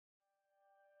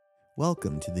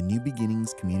Welcome to the New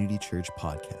Beginnings Community Church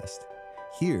podcast.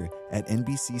 Here at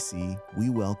NBCC, we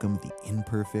welcome the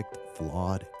imperfect,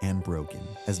 flawed, and broken,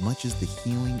 as much as the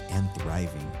healing and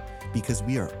thriving, because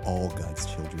we are all God's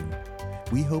children.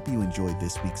 We hope you enjoyed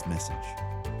this week's message.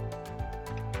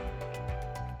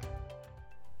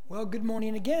 Well, good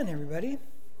morning again, everybody.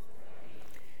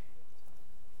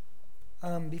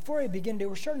 Before I begin today,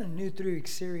 we're starting a new 3-week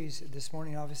series this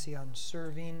morning, obviously, on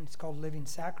serving. It's called Living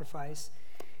Sacrifice.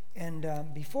 And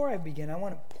before I begin, I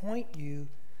want to point you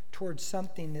towards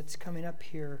something that's coming up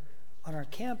here on our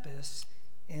campus.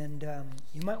 And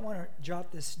you might want to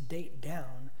jot this date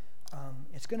down.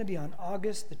 It's going to be on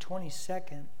August the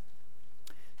 22nd,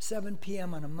 7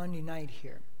 p.m. on a Monday night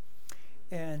here.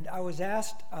 And I was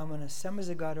asked, I'm an Assemblies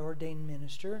of God ordained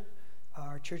minister.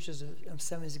 Our church is an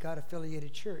Assemblies of God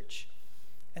affiliated church.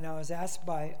 And I was asked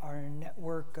by our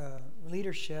network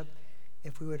leadership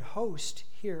if we would host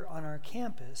here on our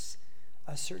campus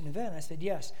a certain event. I said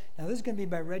yes. Now this is going to be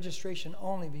by registration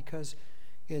only, because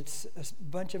it's a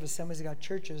bunch of Assemblies of God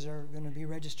churches are going to be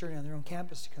registering on their own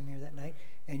campus to come here that night,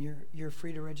 and you're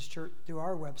free to register through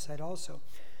our website also.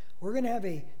 We're going to have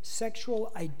a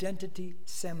sexual identity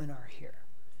seminar here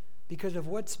because of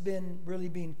what's been really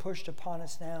being pushed upon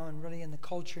us now and really in the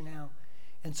culture now.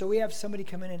 And so we have somebody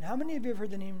come in. And how many of you have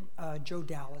heard the name Joe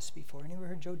Dallas before? Anyone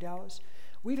heard Joe Dallas?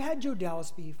 We've had Joe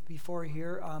Dallas before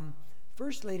here.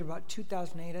 First later about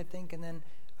 2008, I think, and then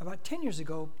about 10 years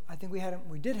ago, I think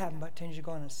we did have him about 10 years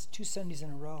ago on 2 Sundays in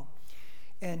a row.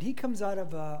 And he comes out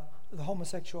of the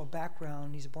homosexual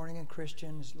background. He's a born-again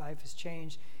Christian. His life has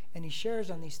changed. And he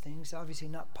shares on these things, obviously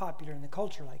not popular in the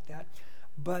culture like that.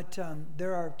 But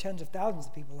there are tens of thousands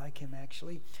of people like him,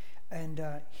 actually. And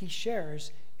he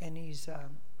shares, and he's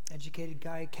an educated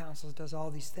guy, counsels, does all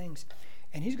these things.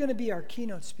 And he's going to be our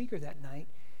keynote speaker that night,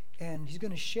 and he's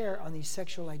going to share on these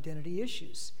sexual identity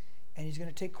issues. And he's going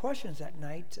to take questions that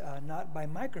night, not by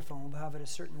microphone, we'll have it a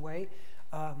certain way.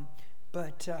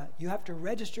 But you have to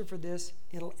register for this.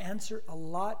 It'll answer a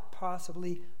lot,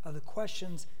 possibly, of the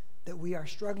questions that we are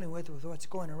struggling with what's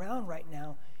going around right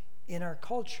now in our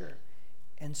culture.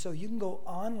 And so you can go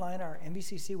online, our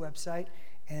NBCC website,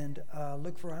 and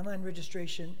look for online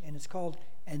registration, and it's called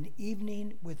An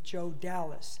Evening with Joe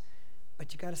Dallas.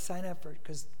 But you got to sign up for it,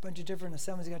 because a bunch of different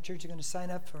Assemblies of God churches are going to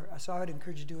sign up for it. So I would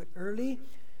encourage you to do it early.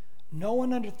 No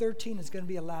one under 13 is going to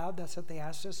be allowed. That's what they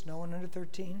asked us, no one under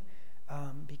 13,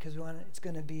 because it's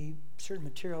going to be certain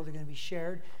material they're going to be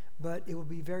shared. But it will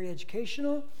be very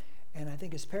educational, and I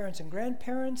think as parents and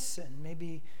grandparents, and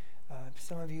maybe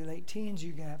some of you late teens,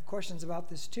 you can have questions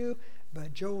about this too.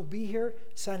 But Joe will be here.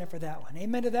 Sign up for that one.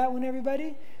 Amen to that one,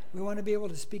 everybody? We want to be able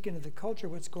to speak into the culture,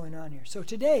 what's going on here. So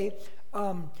today,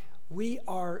 we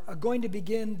are going to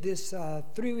begin this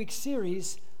 3-week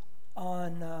series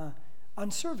on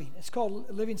serving. It's called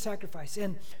Living Sacrifice.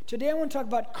 And today I want to talk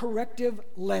about corrective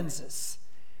lenses.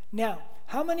 Now,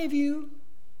 how many of you,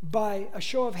 by a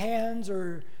show of hands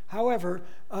or however,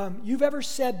 you've ever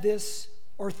said this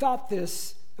or thought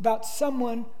this about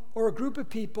someone or a group of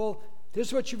people? This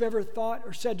is what you've ever thought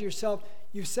or said to yourself.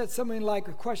 You've said something like,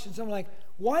 or questioned something like,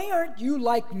 why aren't you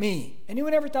like me?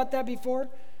 Anyone ever thought that before?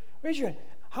 Raise your hand.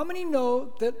 How many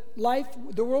know that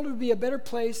the world would be a better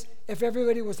place if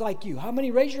everybody was like you? How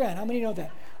many? Raise your hand. How many know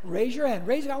that? Raise your hand.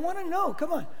 Raise it. I want to know.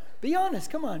 Come on. Be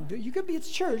honest. Come on. You could be, it's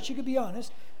church. You could be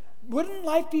honest. Wouldn't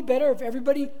life be better if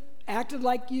everybody acted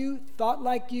like you, thought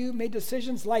like you, made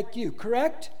decisions like you?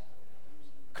 Correct?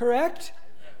 Correct?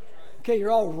 Okay,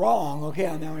 you're all wrong. Okay,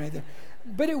 on that one right there.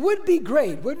 But it would be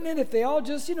great, wouldn't it, if they all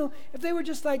just, if they were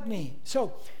just like me.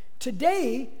 So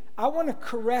today, I want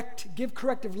to give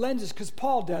corrective lenses, because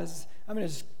Paul does. I'm going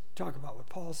to just talk about what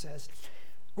Paul says.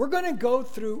 We're going to go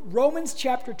through Romans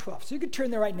chapter 12. So you can turn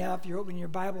there right now if you're opening your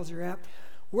Bibles or app.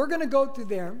 We're going to go through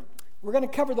there. We're going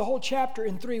to cover the whole chapter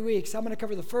in 3 weeks. I'm going to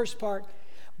cover the first part.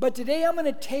 But today I'm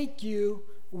going to take you,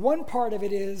 one part of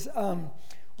it is,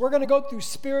 we're going to go through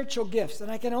spiritual gifts.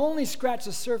 And I can only scratch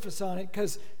the surface on it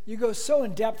because you go so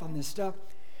in depth on this stuff.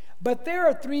 But there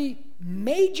are 3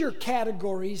 major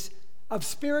categories of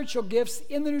spiritual gifts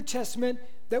in the New Testament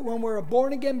that when we're a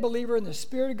born-again believer and the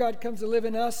Spirit of God comes to live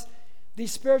in us,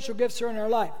 these spiritual gifts are in our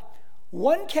life.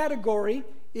 One category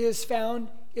is found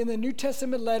in the New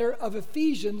Testament letter of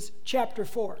Ephesians chapter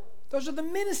 4. Those are the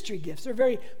ministry gifts. They're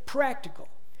very practical.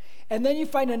 And then you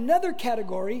find another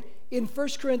category in 1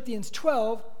 Corinthians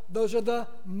 12. Those are the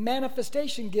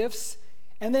manifestation gifts.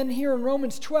 And then here in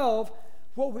Romans 12,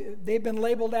 they've been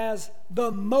labeled as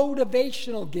the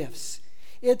motivational gifts.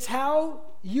 It's how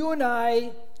you and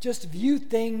I just view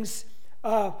things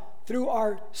through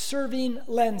our serving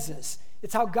lenses.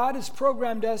 It's how God has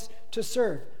programmed us to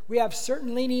serve. we have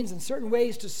certain leanings and certain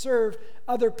ways to serve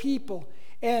other people.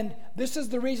 And this is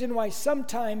the reason why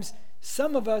sometimes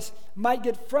some of us might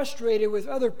get frustrated with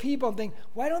other people and think,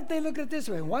 why don't they look at it this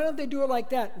way? Why don't they do it like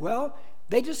that? Well,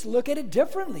 they just look at it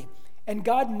differently. And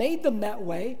God made them that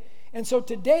way. And so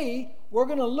today, we're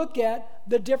going to look at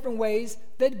the different ways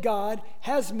that God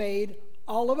has made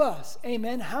all of us.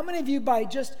 Amen. How many of you, by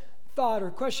just thought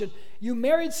or question, you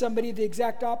married somebody the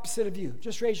exact opposite of you?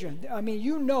 Just raise your hand. I mean,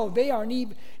 you know they aren't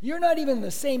even, you're not even in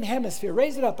the same hemisphere.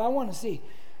 Raise it up. I want to see.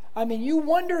 I mean, you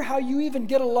wonder how you even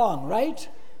get along, right?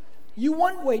 You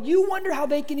wonder how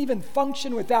they can even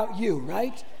function without you,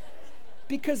 right?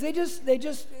 Because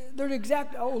they're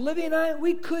exact. Olivia and I,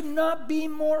 we could not be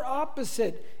more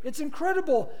opposite. It's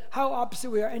incredible how opposite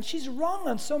we are. And she's wrong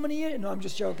on so many. No, I'm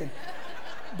just joking.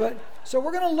 But so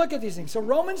we're going to look at these things. So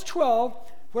Romans 12,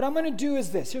 what I'm going to do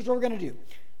is this. Here's what we're going to do.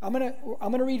 I'm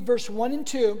going to read verse 1 and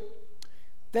 2.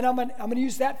 Then I'm going to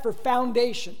use that for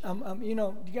foundation.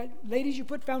 Ladies, you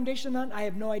put foundation on? I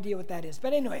have no idea what that is.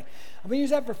 But anyway, I'm going to use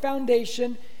that for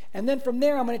foundation. And then from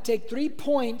there, I'm going to take 3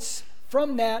 points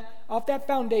from that, off that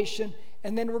foundation,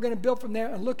 and then we're going to build from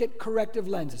there and look at corrective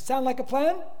lenses. Sound like a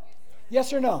plan?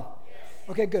 Yes or no? Yes.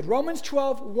 Okay, good. Romans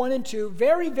 12, 1 and 2.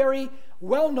 Very, very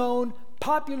well-known,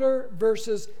 popular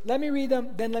verses. Let me read them,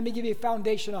 then let me give you a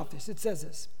foundation off this. It says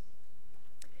this.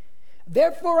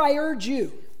 Therefore I urge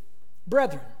you,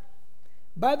 brethren,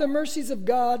 by the mercies of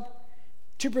God,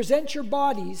 to present your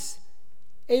bodies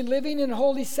a living and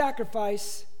holy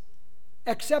sacrifice,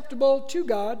 acceptable to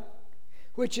God,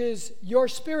 which is your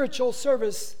spiritual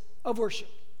service of worship.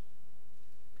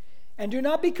 And do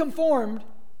not be conformed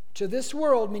to this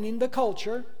world, meaning the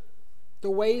culture, the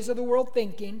ways of the world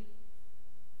thinking,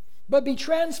 but be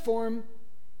transformed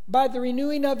by the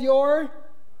renewing of your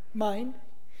mind,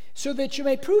 so that you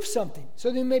may prove something,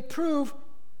 so that you may prove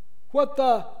what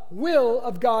the will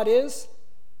of God is,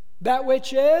 that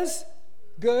which is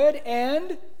good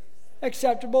and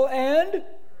acceptable and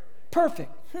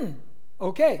perfect.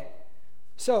 Okay.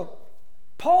 So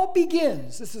Paul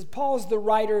begins. Paul's the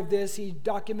writer of this. He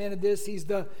documented this.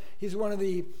 He's one of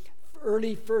the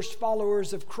early first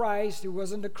followers of Christ who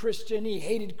wasn't a Christian. He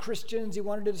hated Christians. He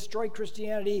wanted to destroy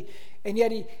Christianity. And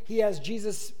yet he has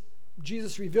Jesus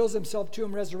reveals himself to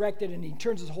him resurrected, and he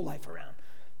turns his whole life around.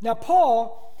 Now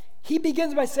Paul, he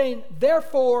begins by saying,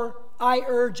 therefore I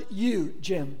urge you,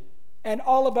 Jim, and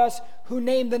all of us who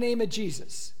name the name of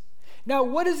Jesus. Now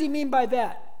what does he mean by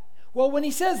that? Well, when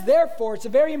he says therefore, it's a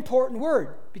very important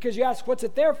word, because you ask, what's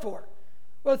it there for?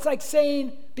 Well, it's like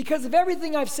saying, because of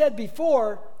everything I've said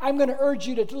before, I'm going to urge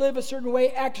you to live a certain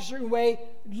way, act a certain way,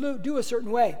 do a certain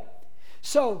way.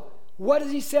 So, what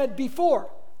has he said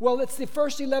before? Well, it's the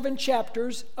first 11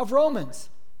 chapters of Romans.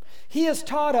 He has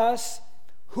taught us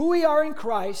who we are in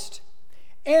Christ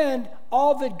and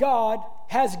all that God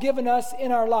has given us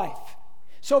in our life.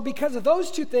 So, because of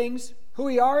those two things, who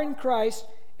we are in Christ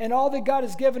and all that God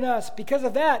has given us, because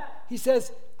of that, he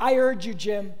says, I urge you,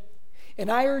 Jim,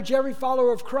 and I urge every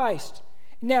follower of Christ.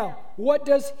 Now, what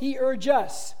does he urge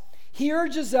us? He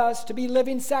urges us to be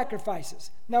living sacrifices.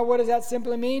 Now, what does that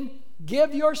simply mean?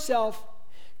 Give yourself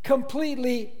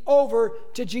completely over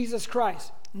to Jesus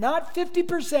Christ. Not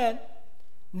 50%,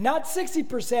 not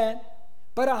 60%,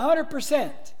 but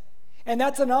 100%. And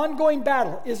that's an ongoing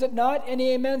battle, is it not?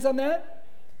 Any amens on that?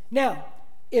 Now,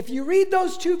 if you read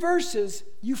those 2 verses,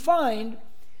 you find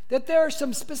that there are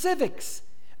some specifics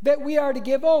that we are to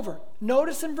give over.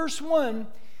 Notice in verse 1,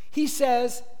 he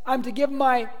says, I'm to give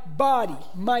my body,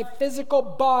 my physical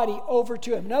body, over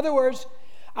to him. In other words,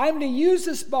 I'm to use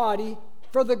this body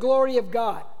for the glory of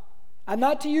God. I'm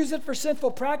not to use it for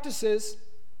sinful practices.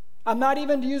 I'm not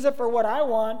even to use it for what I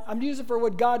want. I'm to use it for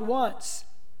what God wants.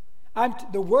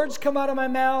 The words come out of my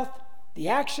mouth, the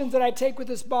actions that I take with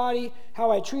this body,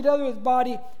 how I treat others with the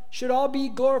body, should all be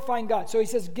glorifying God. So he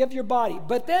says, give your body.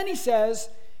 But then he says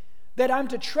that I'm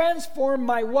to transform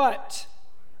my what?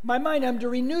 My mind. I'm to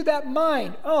renew that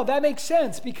mind. Oh, that makes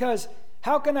sense, because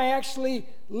how can I actually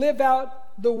live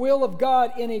out the will of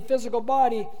God in a physical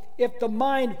body if the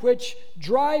mind which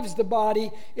drives the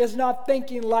body is not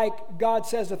thinking like God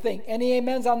says to think? Any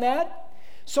amens on that?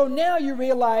 So now you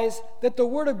realize that the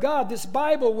Word of God, this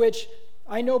Bible, which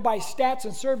I know by stats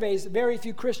and surveys very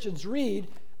few Christians read,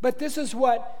 but this is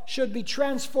what should be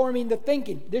transforming the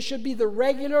thinking. This should be the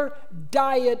regular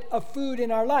diet of food in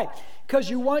our life, because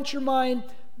you want your mind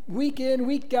week in,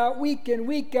 week out,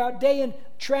 day in,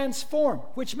 transform,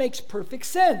 which makes perfect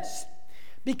sense.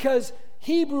 Because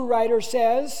Hebrew writer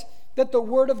says that the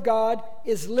Word of God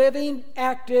is living,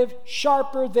 active,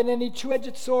 sharper than any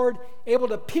two-edged sword, able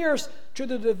to pierce to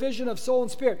the division of soul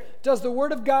and spirit. Does the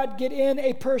Word of God get in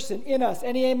a person, in us?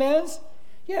 Any amens?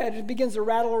 Yeah, it begins to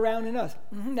rattle around in us.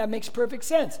 That makes perfect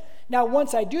sense. Now,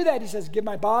 once I do that, he says, give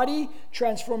my body,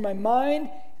 transform my mind.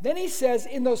 Then he says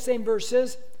in those same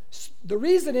verses, the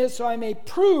reason is so I may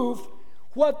prove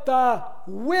what the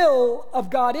will of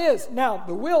God is. Now,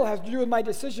 the will has to do with my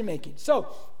decision making. So,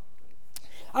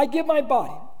 I give my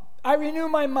body, I renew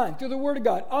my mind through the Word of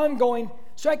God, ongoing,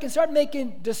 so I can start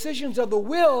making decisions of the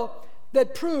will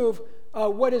that prove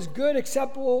what is good,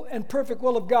 acceptable, and perfect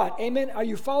will of God. Amen? Are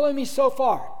you following me so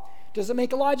far? Does it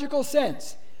make logical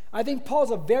sense? I think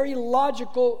Paul's a very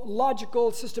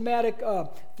logical, systematic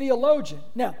theologian.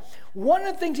 Now, one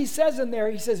of the things he says in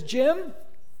there, he says, Jim,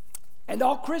 and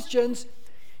all Christians,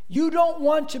 you don't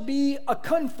want to be a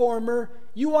conformer,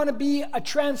 you want to be a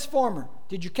transformer.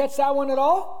 Did you catch that one at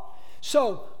all?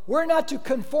 So, we're not to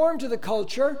conform to the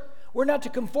culture. We're not to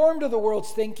conform to the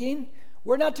world's thinking.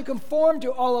 We're not to conform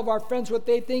to all of our friends, what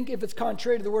they think, if it's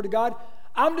contrary to the Word of God.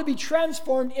 I'm to be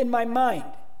transformed in my mind.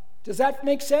 Does that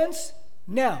make sense?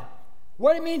 Now,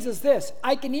 what it means is this.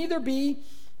 I can either be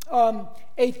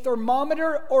a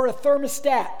thermometer or a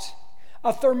thermostat.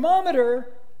 A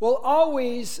thermometer will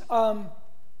always...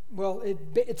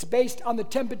 it's based on the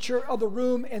temperature of the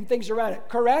room and things around it,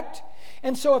 correct?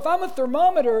 And so if I'm a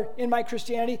thermometer in my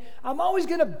Christianity, I'm always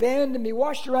going to bend and be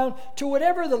washed around to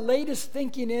whatever the latest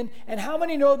thinking in. And how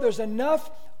many know there's enough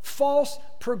false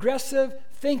progressive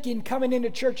thinking coming into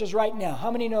churches right now? How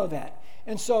many know that?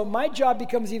 And so my job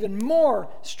becomes even more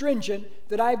stringent,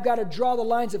 that I've got to draw the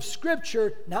lines of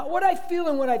Scripture, not what I feel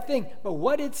and what I think, but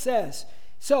what it says.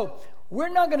 So we're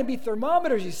not going to be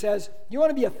thermometers, he says. You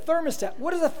want to be a thermostat.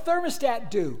 What does a thermostat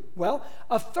do? Well,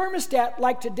 a thermostat,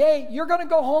 like today, you're going to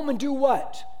go home and do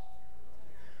what?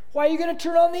 Why are you going to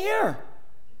turn on the air?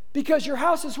 Because your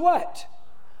house is what?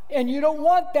 And you don't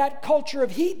want that culture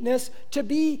of heatness to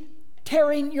be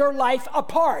tearing your life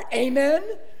apart. Amen?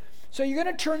 So you're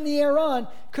going to turn the air on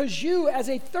because you, as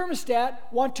a thermostat,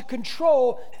 want to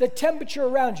control the temperature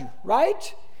around you,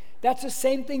 right? That's the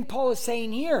same thing Paul is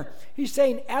saying here. He's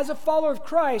saying, as a follower of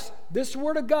Christ, this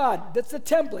Word of God, that's the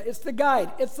template, it's the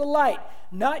guide, it's the light.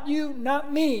 Not you,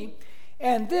 not me.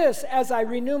 And this, as I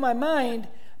renew my mind,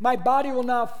 my body will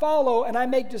now follow, and I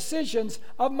make decisions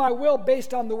of my will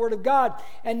based on the Word of God.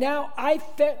 And now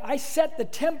I set the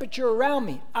temperature around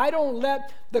me. I don't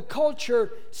let the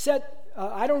culture set,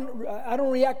 I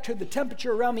don't react to the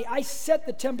temperature around me. I set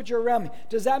the temperature around me.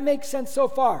 Does that make sense so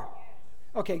far?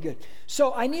 Okay, good.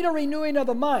 So I need a renewing of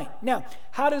the mind. Now,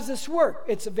 how does this work?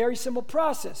 It's a very simple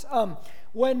process.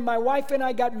 When my wife and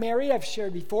I got married, I've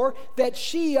shared before that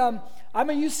I'm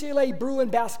a UCLA Bruin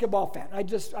basketball fan.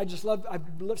 I've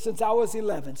lived since I was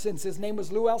 11, since his name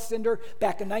was Lou Alcindor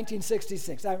back in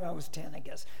 1966. I was 10, I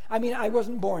guess. I mean, I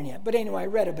wasn't born yet, but anyway, I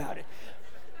read about it.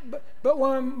 But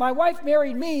when my wife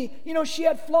married me, she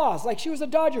had flaws, like she was a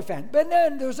Dodger fan. But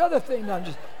then there was other things.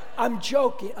 I'm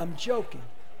joking.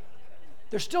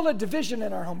 There's still a division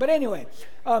in our home. But anyway,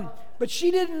 but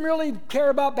she didn't really care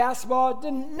about basketball,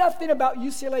 nothing about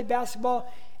UCLA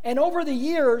basketball. And over the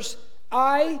years,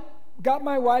 I got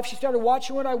my wife, she started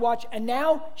watching what I watch, and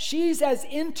now she's as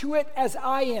into it as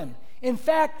I am. In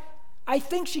fact, I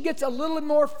think she gets a little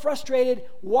more frustrated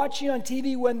watching on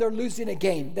TV when they're losing a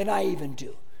game than I even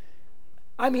do.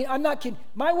 I mean, I'm not kidding.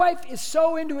 My wife is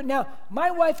so into it now. My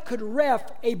wife could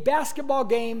ref a basketball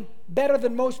game better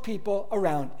than most people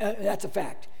around. That's a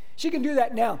fact. She can do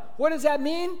that now. What does that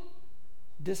mean?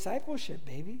 Discipleship,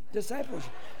 baby.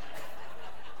 Discipleship.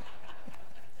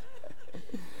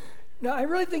 Now, I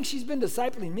really think she's been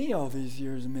discipling me all these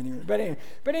years in many ways.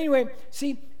 But anyway,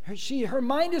 see, her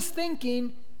mind is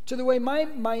thinking to the way my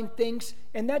mind thinks,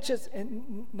 and that's just,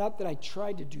 and not that I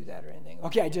tried to do that or anything.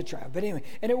 Okay, I did try, but anyway,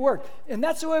 and it worked. And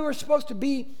that's the way we're supposed to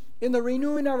be in the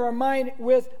renewing of our mind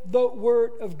with the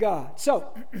Word of God.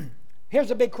 So,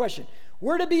 here's a big question.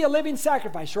 We're to be a living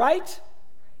sacrifice, right?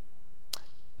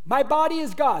 My body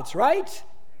is God's, right?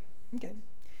 Okay.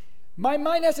 My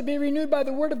mind has to be renewed by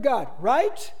the Word of God,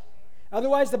 right?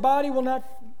 Otherwise, the body will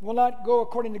not go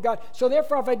according to God. So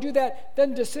therefore, if I do that,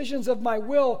 then decisions of my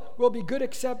will be good,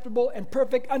 acceptable, and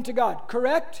perfect unto God.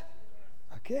 Correct?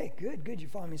 Okay, good. You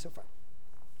follow me so far.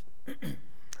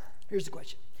 Here's the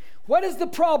question. What is the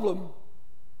problem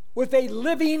with a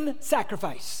living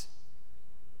sacrifice?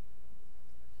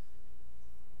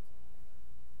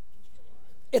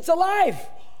 It's alive.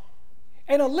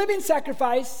 And a living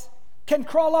sacrifice can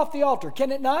crawl off the altar,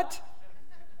 can it not?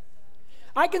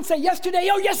 I can say yesterday,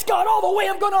 oh yes, God, all the way,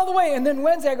 I'm going all the way. And then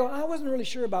Wednesday I go, I wasn't really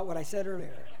sure about what I said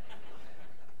earlier.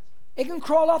 It can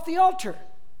crawl off the altar.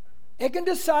 It can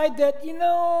decide that,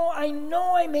 I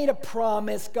know I made a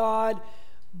promise, God,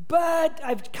 but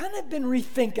I've kind of been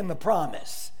rethinking the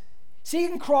promise. See, it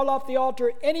can crawl off the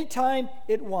altar anytime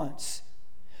it wants.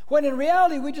 When in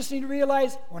reality, we just need to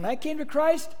realize, when I came to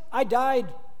Christ, I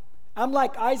died. I'm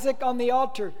like Isaac on the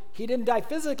altar. He didn't die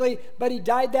physically, but he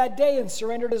died that day and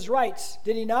surrendered his rights.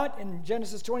 Did he not in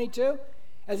Genesis 22?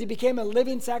 As he became a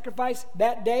living sacrifice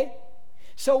that day.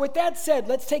 So with that said,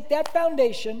 let's take that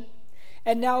foundation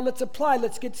and now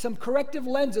let's get some corrective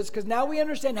lenses, because now we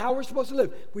understand how we're supposed to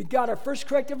live. We've got our first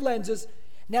corrective lenses.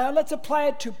 Now let's apply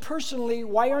it to personally,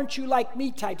 why aren't you like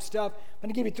me type stuff. I'm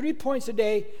going to give you 3 points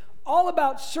today, all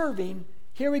about serving.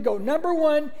 Here we go. Number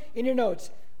 1 in your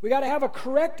notes. We got to have a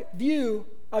correct view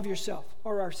of yourself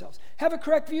or ourselves. Have a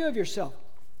correct view of yourself.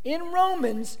 In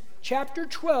Romans chapter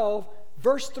 12,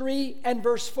 verse 3 and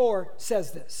verse 4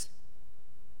 says this.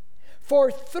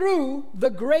 For through the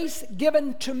grace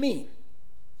given to me,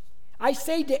 I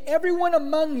say to everyone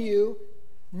among you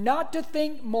not to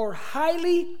think more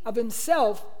highly of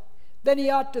himself than he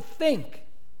ought to think.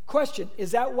 Question,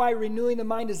 is that why renewing the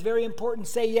mind is very important?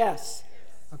 Say yes.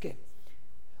 Okay.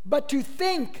 But to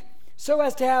think so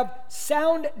as to have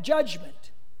sound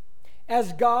judgment,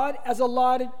 as God has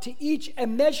allotted to each a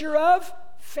measure of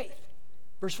faith.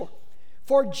 Verse 4.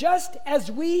 For just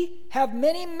as we have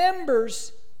many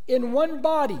members in one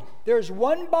body, there's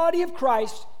one body of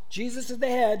Christ, Jesus is the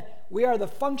head, we are the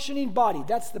functioning body.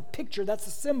 That's the picture, that's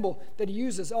the symbol that he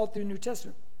uses all through the New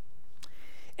Testament.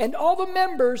 And all the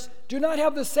members do not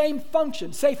have the same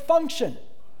function. Say function.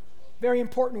 Very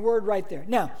important word right there.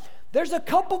 Now, there's a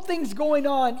couple things going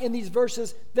on in these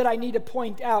verses that I need to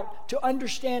point out to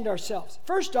understand ourselves.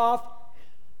 First off,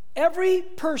 every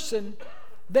person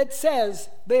that says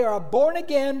they are a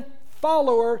born-again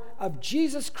follower of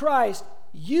Jesus Christ,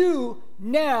 you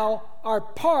now are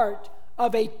part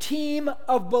of a team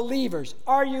of believers.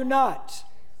 Are you not?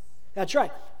 That's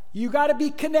right. You got to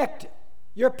be connected.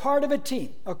 You're part of a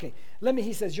team. Okay,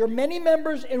 he says, you're many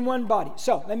members in one body.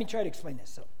 So, let me try to explain this.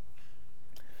 So,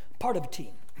 part of a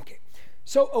team. Okay.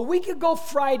 So, a week ago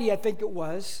Friday, I think it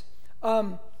was,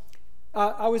 I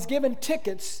was given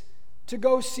tickets to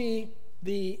go see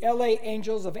the LA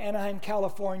Angels of Anaheim,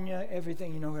 California,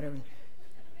 everything, whatever,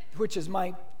 which is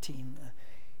my team.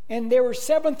 And they were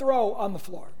 7th row on the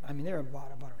floor. I mean, they were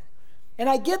about. And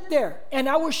I get there, and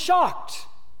I was shocked.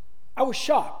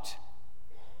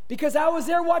 Because I was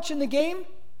there watching the game.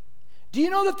 Do you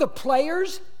know that the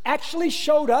players actually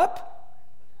showed up?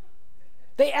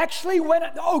 They actually went.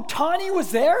 Ohtani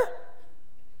was there.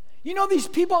 You know, these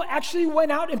people actually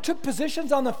went out and took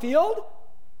positions on the field.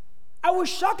 I was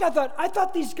shocked. I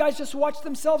thought these guys just watched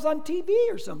themselves on TV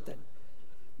or something.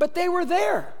 But they were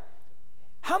there.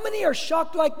 How many are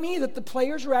shocked like me that the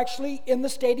players were actually in the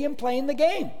stadium playing the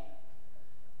game?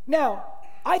 Now,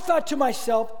 I thought to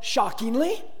myself,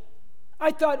 shockingly,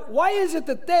 why is it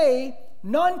that they,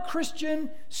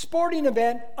 non-Christian sporting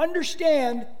event,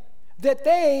 understand that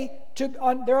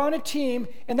they're on a team,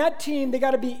 and that team, they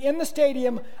got to be in the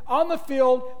stadium, on the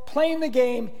field, playing the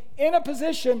game, in a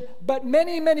position, but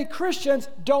many, many Christians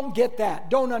don't get that,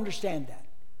 don't understand that.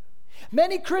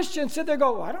 Many Christians sit there and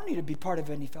go, I don't need to be part of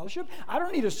any fellowship. I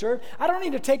don't need to serve. I don't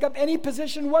need to take up any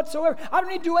position whatsoever. I don't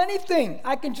need to do anything.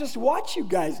 I can just watch you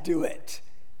guys do it.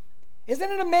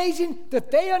 Isn't it amazing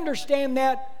that they understand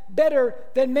that better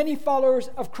than many followers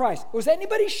of Christ? Was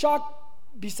anybody shocked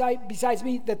besides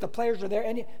me that the players were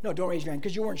there? No, don't raise your hand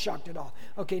because you weren't shocked at all.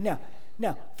 Okay, now,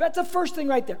 that's the first thing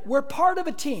right there. We're part of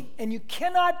a team, and you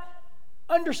cannot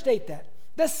understate that.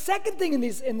 The second thing in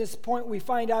this point we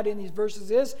find out in these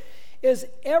verses is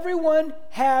everyone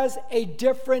has a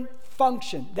different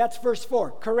function. That's verse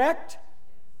 4, correct?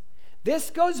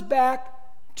 This goes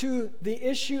back to the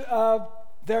issue of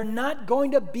they're not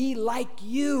going to be like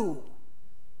you.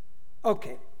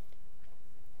 Okay.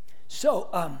 So,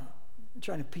 I'm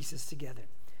trying to piece this together.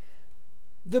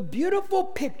 The beautiful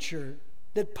picture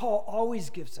that Paul always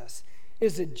gives us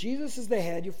is that Jesus is the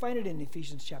head. You'll find it in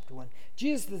Ephesians chapter 1.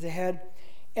 Jesus is the head,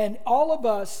 and all of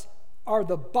us are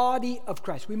the body of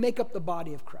Christ. We make up the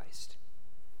body of Christ.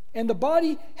 And the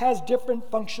body has different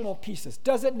functional pieces.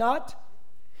 Does it not?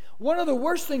 One of the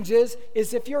worst things is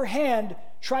if your hand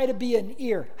tried to be an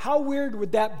ear. How weird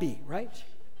would that be, right?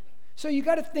 So you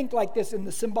got to think like this in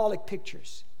the symbolic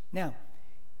pictures. Now,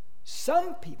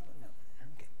 some people,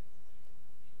 okay.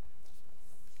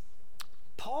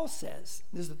 Paul says,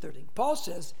 this is the third thing. Paul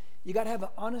says you got to have an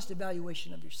honest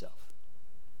evaluation of yourself.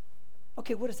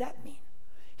 Okay, what does that mean?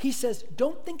 He says,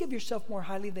 don't think of yourself more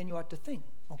highly than you ought to think.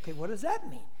 Okay, what does that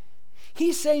mean?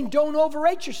 He's saying, don't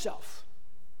overrate yourself.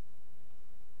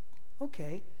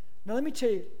 Okay, Now, let me tell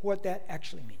you what that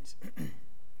actually means.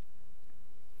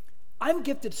 I'm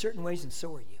gifted certain ways, and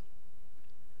so are you.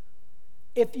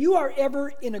 If you are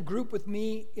ever in a group with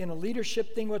me, in a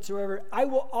leadership thing whatsoever, I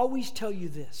will always tell you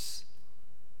this.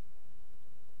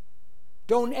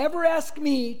 Don't ever ask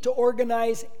me to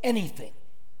organize anything.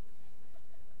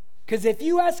 Because if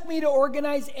you ask me to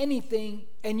organize anything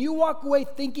and you walk away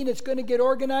thinking it's going to get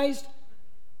organized,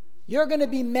 you're going to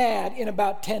be mad in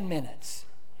about 10 minutes.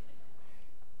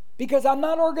 Because I'm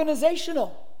not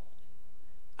organizational.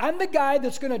 I'm the guy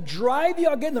that's going to drive you.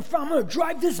 I'll get in the front. I'm going to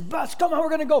drive this bus. Come on, we're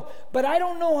going to go. But I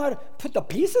don't know how to put the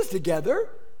pieces together.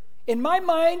 In my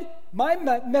mind, my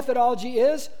methodology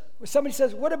is, when somebody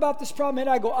says, what about this problem? And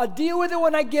I go, I'll deal with it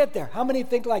when I get there. How many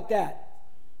think like that?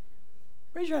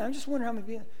 Raise your hand. I'm just wondering how many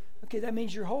people. Okay, that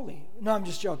means you're holy. No, I'm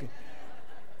just joking.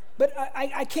 But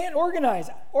I can't organize.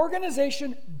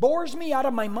 Organization bores me out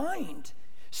of my mind.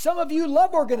 Some of you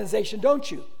love organization,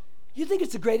 don't you? You think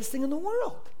it's the greatest thing in the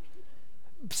world.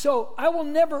 So I will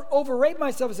never overrate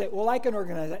myself and say, well, I can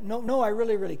organize that. No, I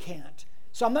really, really can't.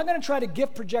 So I'm not going to try to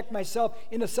gift project myself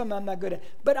into something I'm not good at.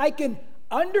 But I can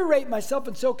underrate myself,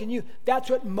 and so can you. That's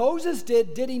what Moses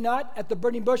did he not, at the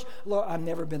burning bush? Lord, I've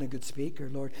never been a good speaker,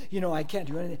 Lord. I can't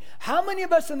do anything. How many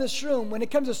of us in this room, when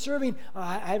it comes to serving,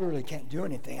 I really can't do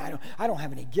anything. I don't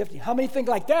have any gifting. How many think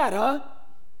like that, huh?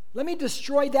 Let me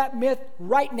destroy that myth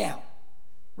right now.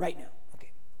 Right now.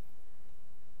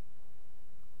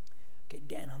 Okay,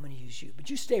 Dan, I'm going to use you. But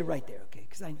you stay right there, okay?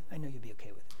 Because I know you'll be okay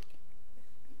with it.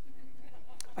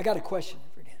 I got a question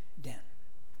for Dan. Dan,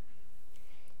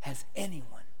 has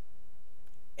anyone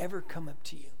ever come up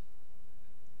to you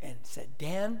and said,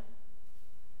 Dan,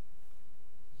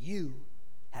 you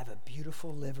have a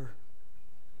beautiful liver?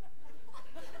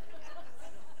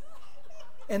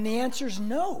 And the answer is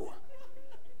no.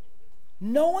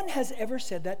 No one has ever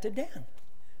said that to Dan.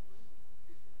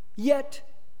 Yet,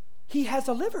 he has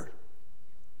a liver.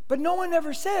 But no one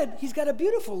ever said he's got a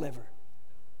beautiful liver.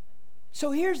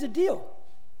 So here's the deal.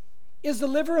 Is the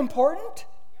liver important?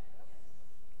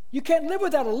 You can't live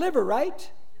without a liver,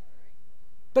 right?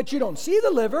 But you don't see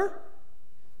the liver.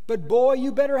 But boy,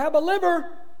 you better have a liver.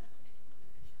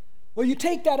 Well, you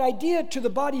take that idea to the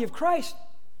body of Christ.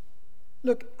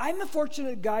 Look, I'm a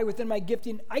fortunate guy within my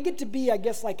gifting. I get to be, I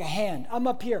guess, like a hand. I'm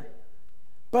up here.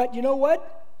 But you know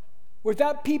what?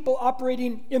 Without people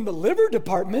operating in the liver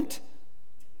department,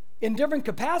 in different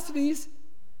capacities,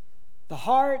 the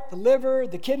heart, the liver,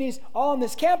 the kidneys, all on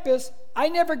this campus, I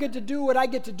never get to do what I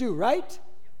get to do, right?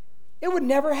 It would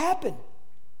never happen.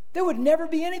 There would never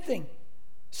be anything.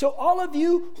 So all of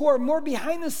you who are more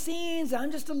behind the scenes,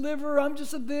 I'm just a liver, I'm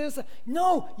just a this.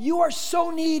 No, you are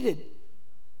so needed.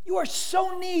 You are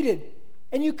so needed.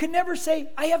 And you can never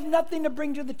say, I have nothing to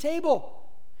bring to the table.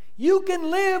 You can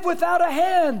live without a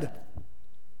hand,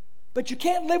 but you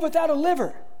can't live without a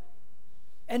liver.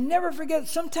 And never forget,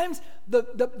 sometimes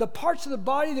the parts of the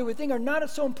body that we think are not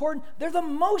so important, they're the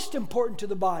most important to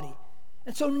the body.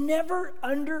 And so never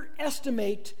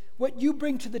underestimate what you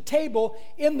bring to the table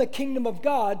in the kingdom of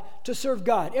God to serve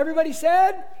God. Everybody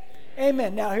said?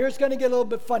 Amen. Now, here's going to get a little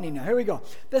bit funny now. Here we go.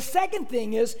 The second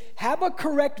thing is, have a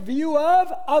correct view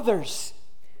of others.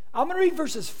 I'm going to read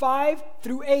verses 5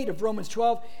 through 8 of Romans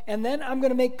 12, and then I'm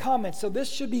going to make comments. So this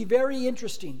should be very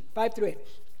interesting. 5 through 8.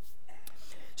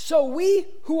 So we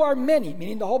who are many,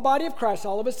 meaning the whole body of Christ,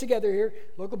 all of us together here,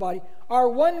 local body, are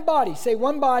one body. Say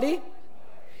one body.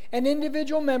 And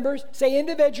individual members. Say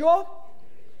individual.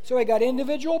 So I got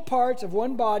individual parts of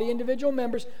one body, individual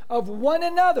members of one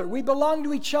another. We belong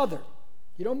to each other.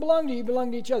 You don't belong to you,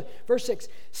 belong to each other. Verse 6.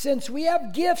 Since we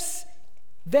have gifts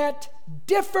that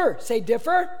differ. Say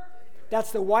differ.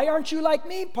 That's the why aren't you like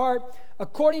me part.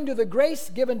 According to the grace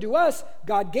given to us,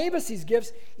 God gave us these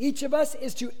gifts. Each of us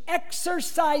is to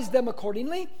exercise them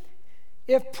accordingly.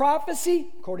 If prophecy,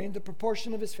 according to the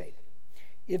proportion of his faith.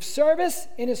 If service,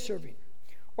 in his serving.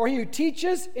 Or he who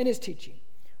teaches, in his teaching.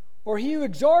 Or he who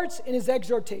exhorts, in his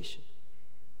exhortation.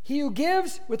 He who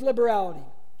gives, with liberality.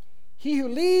 He who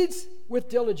leads, with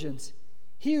diligence.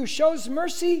 He who shows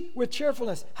mercy, with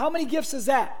cheerfulness. How many gifts is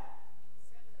that?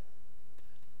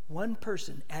 One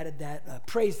person added that,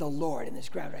 praise the Lord, in this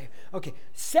crowd right here. Okay,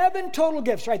 7 total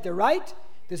gifts right there, right?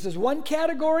 This is one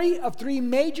category of 3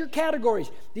 major categories.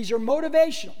 These are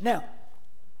motivational. Now,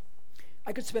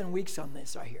 I could spend weeks on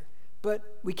this right here,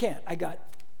 but we can't. I got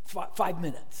 5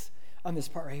 minutes on this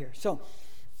part right here. So,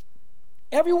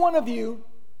 every one of you,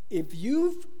 if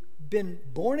you've been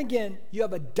born again, you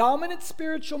have a dominant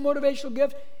spiritual motivational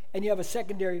gift, and you have a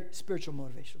secondary spiritual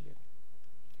motivational gift.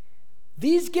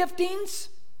 These giftings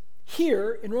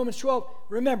here in Romans 12,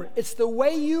 remember, it's the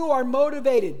way you are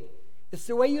motivated. It's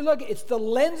the way you look. It's the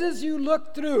lenses you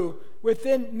look through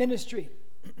within ministry.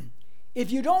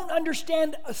 If you don't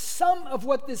understand some of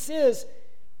what this is,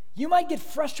 you might get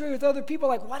frustrated with other people.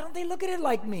 Like, why don't they look at it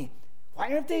like me? Why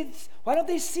don't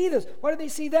they see this? Why don't they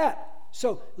see that?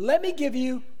 So let me give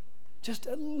you just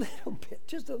a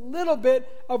little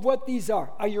bit of what these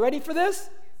are. Are you ready for this?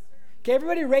 Okay,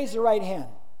 everybody raise the right hand.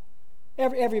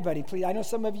 Everybody, please. I know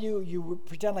some of you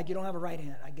pretend like you don't have a right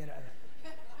hand. I get it.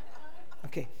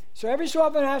 Okay, so every so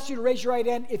often I ask you to raise your right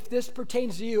hand if this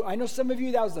pertains to you. I know some of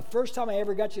you, that was the first time I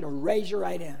ever got you to raise your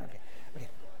right hand.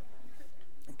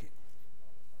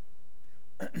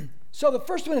 Okay. So the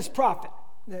first one is prophet.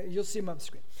 You'll see them on the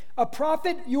screen. A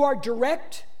prophet, you are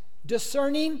direct,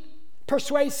 discerning,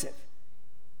 persuasive.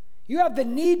 You have the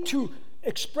need to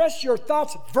express your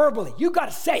thoughts verbally. You got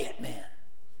to say it, man.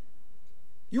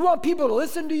 You want people to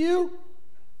listen to you,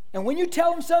 and when you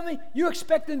tell them something, you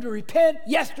expect them to repent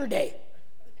yesterday.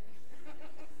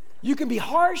 You can be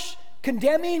harsh,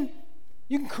 condemning.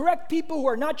 You can correct people who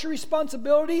are not your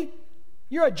responsibility.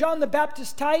 You're a John the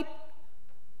Baptist type.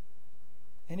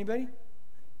 Anybody?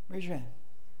 Raise your hand.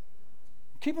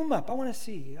 Keep them up. I want to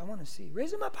see.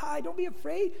 Raise them up high. Don't be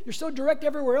afraid. You're so direct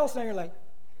everywhere else. Now you're like,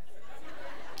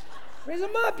 raise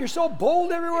them up. You're so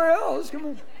bold everywhere else. Come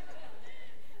on.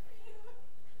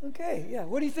 Okay, yeah.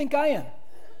 What do you think I am?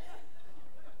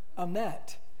 I'm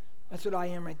that. That's what I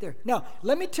am right there. Now,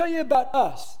 let me tell you about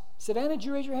us. Savannah, did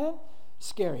you raise your hand?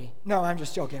 Scary. No, I'm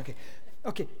just joking.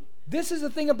 Okay. This is the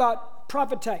thing about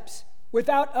prophet types.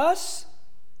 Without us,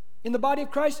 in the body of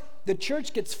Christ, the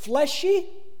church gets fleshy.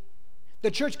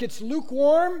 The church gets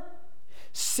lukewarm.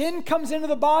 Sin comes into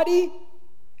the body,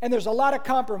 and there's a lot of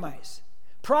compromise.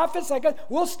 Prophets like us,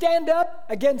 we'll stand up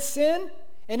against sin,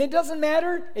 and it doesn't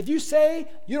matter if you say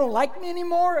you don't like me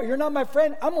anymore or you're not my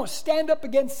friend. I'm going to stand up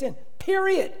against sin,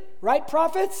 period. Right,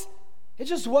 prophets? It's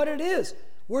just what it is.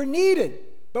 We're needed,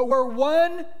 but we're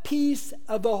one piece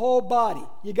of the whole body.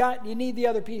 You need the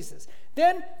other pieces.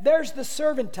 Then there's the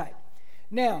servant type.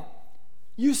 Now,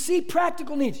 you see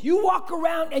practical needs. You walk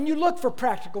around and you look for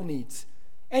practical needs,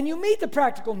 and you meet the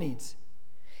practical needs.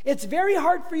 It's very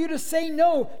hard for you to say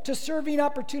no to serving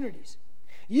opportunities.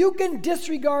 You can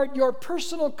disregard your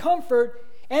personal comfort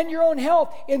and your own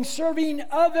health in serving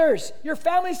others. Your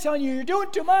family's telling you, you're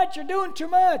doing too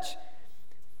much.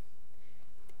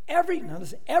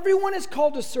 Everyone is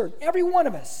called to serve, every one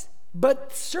of us.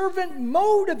 But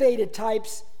servant-motivated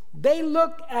types, they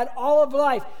look at all of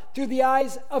life through the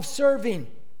eyes of serving.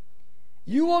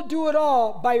 You will do it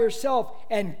all by yourself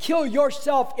and kill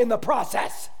yourself in the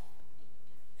process.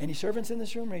 Any servants in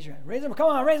this room? Raise your hand. Raise them. Come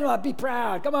on, raise them up. Be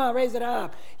proud. Come on, raise it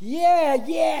up. Yeah.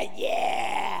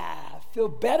 Feel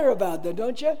better about them,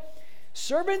 don't you?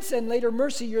 Servants and later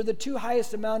mercy, you're the two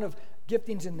highest amount of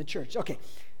giftings in the church. Okay.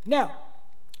 Now,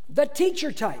 the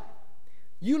teacher type.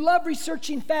 You love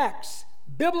researching facts.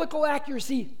 Biblical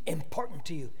accuracy, important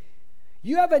to you.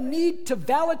 You have a need to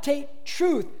validate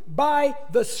truth by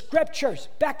the scriptures.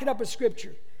 Back it up with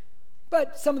scripture.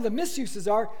 But some of the misuses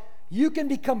are, you can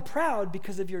become proud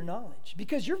because of your knowledge,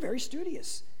 because you're very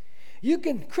studious. You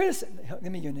can criticize. Let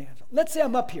me give you an example. Let's say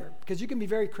I'm up here, because you can be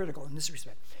very critical in this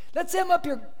respect. Let's say I'm up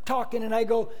here talking, and I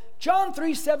go, John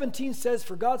 3:17 says,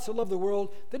 for God so loved the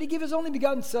world that he gave his only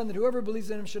begotten Son, that whoever believes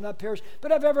in him should not perish,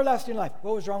 but have everlasting life.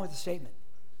 What was wrong with the statement?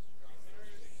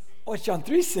 Oh, it's John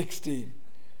 3:16.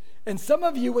 And some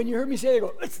of you, when you heard me say it,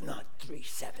 go, it's not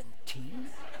 3:17.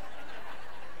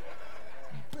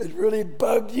 It really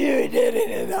bugged you, didn't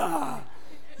it?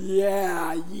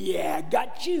 Yeah,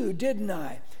 got you, didn't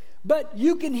I? But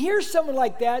you can hear someone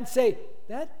like that and say,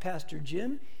 that Pastor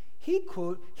Jim, he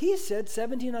said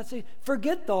 17, I say,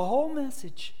 forget the whole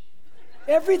message.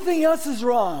 Everything else is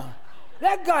wrong.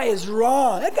 That guy is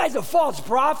wrong. That guy's a false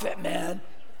prophet, man.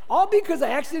 All because I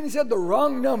accidentally said the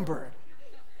wrong number.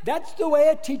 That's the way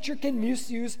a teacher can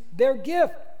misuse their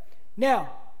gift. Now,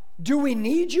 do we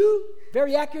need you?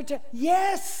 Very accurate.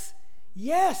 Yes.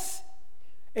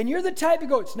 And you're the type to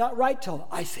go, it's not right till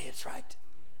I say it's right.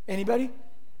 Anybody?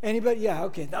 Yeah,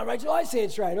 okay. Not right till I say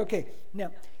it's right. Okay.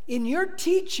 Now, in your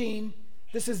teaching,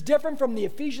 this is different from the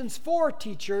Ephesians 4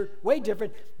 teacher, way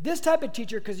different. This type of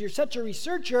teacher, because you're such a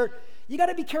researcher, you got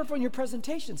to be careful in your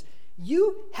presentations.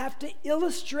 You have to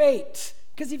illustrate.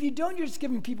 Because if you don't, you're just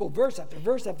giving people verse after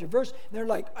verse after verse. And they're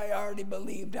like, I already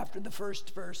believed after the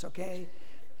first verse, okay?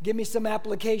 Give me some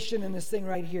application in this thing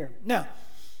right here. Now,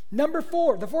 number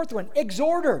 4, the fourth one,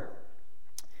 exhorter.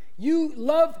 You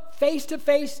love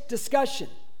face-to-face discussion.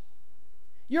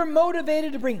 You're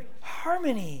motivated to bring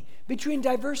harmony between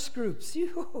diverse groups.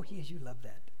 You love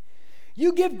that.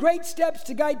 You give great steps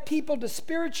to guide people to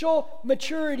spiritual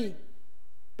maturity.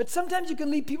 But sometimes you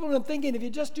can lead people into thinking if you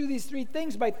just do these 3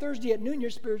 things by Thursday at noon, you're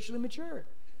spiritually mature.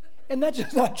 And that's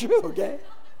just not true, okay?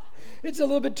 It's a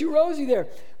little bit too rosy there.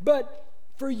 But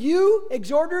for you,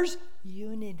 exhorters,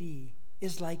 unity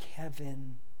is like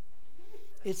heaven.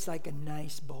 It's like a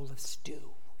nice bowl of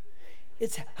stew.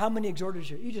 It's how many exhorters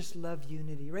here? You just love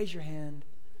unity. Raise your hand.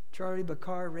 Charlie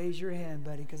Bakar, raise your hand,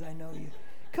 buddy, because I know you.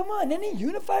 Come on, any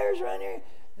unifiers around here?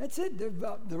 That's it.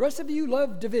 The rest of you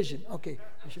love division. Okay,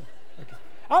 sure. Okay.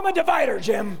 I'm a divider,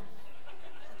 Jim.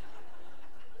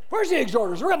 Where's the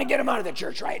exhorters? We're going to get them out of the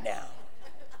church right now.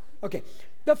 Okay.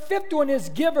 The 5th one is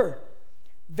giver.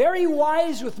 Very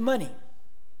wise with money.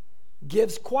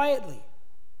 Gives quietly.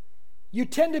 You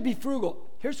tend to be frugal.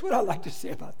 Here's what I like to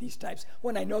say about these types.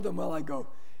 When I know them well, I go,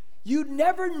 you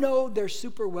never know they're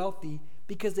super wealthy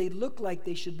because they look like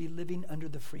they should be living under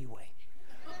the freeway.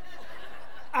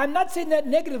 I'm not saying that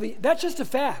negatively. That's just a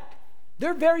fact.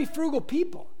 They're very frugal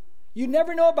people. You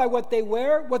never know by what they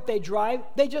wear, what they drive.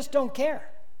 They just don't care.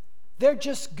 They're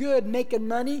just good making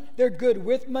money. They're good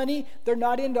with money. They're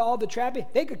not into all the trapping.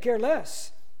 They could care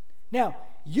less. Now,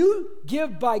 you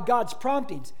give by God's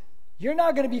promptings. You're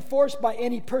not going to be forced by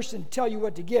any person to tell you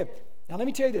what to give. Now, let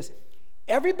me tell you this.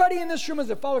 Everybody in this room is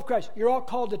a follower of Christ. You're all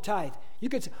called to tithe. You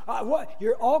could say, what?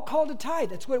 You're all called to tithe.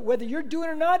 That's what, whether you're doing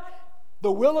it or not,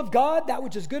 the will of God, that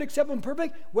which is good, acceptable, and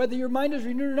perfect, whether your mind is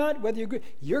renewed or not, whether you're good,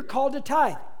 you're called to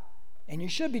tithe. And you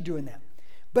should be doing that.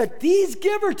 But these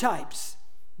giver types,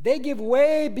 they give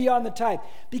way beyond the tithe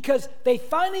because they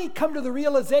finally come to the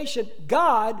realization,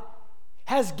 God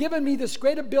has given me this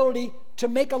great ability to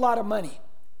make a lot of money.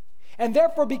 And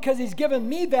therefore, because he's given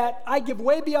me that, I give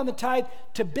way beyond the tithe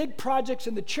to big projects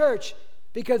in the church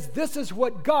because this is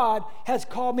what God has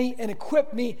called me and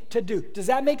equipped me to do. Does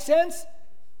that make sense?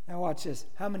 Now watch this.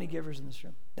 How many givers in this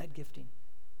room? That gifting.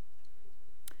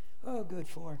 Oh, good,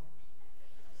 4.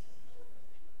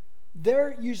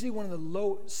 They're usually one of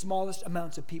the smallest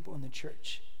amounts of people in the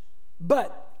church.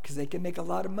 But, because they can make a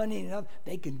lot of money, and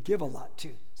they can give a lot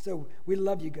too. So we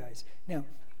love you guys. Now,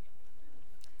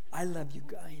 I love you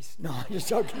guys. No, I'm just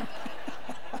joking.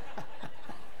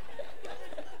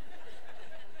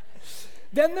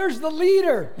 Then there's the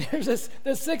leader. There's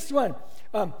the 6th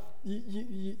one.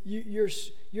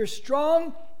 You're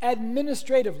strong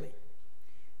administratively.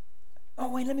 Oh,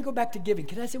 wait, let me go back to giving.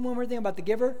 Can I say one more thing about the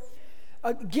giver?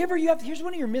 A giver, here's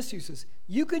one of your misuses.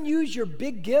 You can use your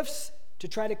big gifts to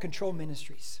try to control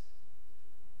ministries.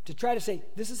 To try to say,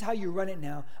 this is how you run it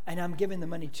now, and I'm giving the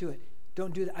money to it.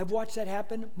 Don't do that. I've watched that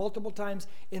happen multiple times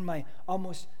in my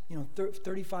almost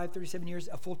 35, 37 years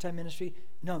of full-time ministry.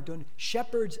 No, don't.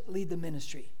 Shepherds lead the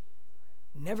ministry.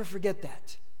 Never forget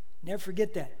that. Never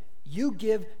forget that. You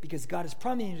give because God is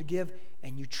promising you to give,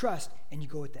 and you trust, and you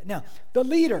go with that. Now, the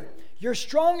leader, you're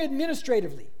strong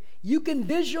administratively. You can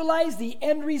visualize the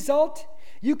end result.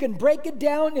 You can break it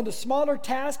down into smaller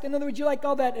tasks. In other words, you like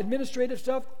all that administrative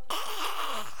stuff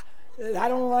I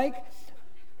don't like.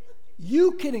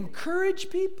 You can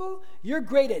encourage people. You're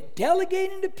great at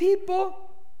delegating to people.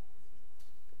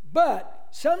 But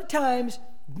sometimes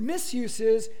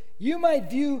misuses, you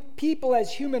might view people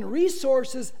as human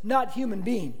resources, not human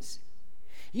beings.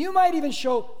 You might even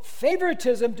show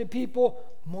favoritism to people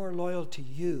more loyal to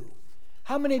you.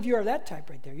 How many of you are that type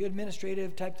right there? You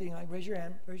administrative type thing, like raise your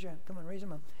hand. Come on, raise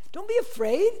them up. Don't be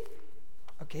afraid.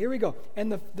 Okay, here we go.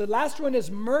 And the last one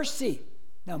is mercy.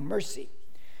 Now, mercy.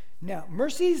 Now,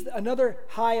 mercy is another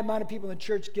high amount of people in the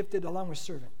church gifted along with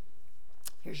servant.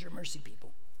 Here's your mercy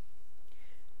people.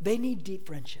 They need deep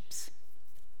friendships.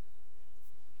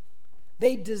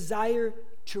 They desire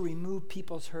to remove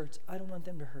people's hurts. I don't want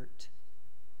them to hurt.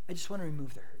 I just want to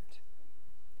remove their hurt.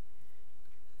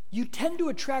 You tend to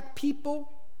attract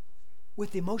people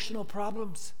with emotional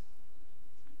problems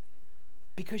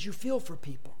because you feel for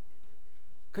people,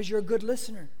 because you're a good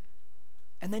listener.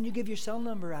 And then you give your cell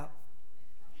number out.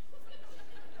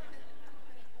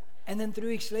 And then 3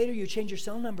 weeks later, you change your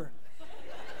cell number.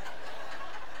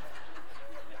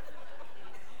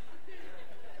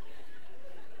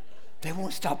 They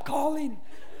won't stop calling.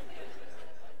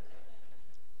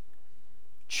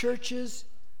 Churches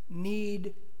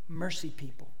need mercy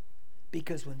people.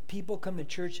 Because when people come to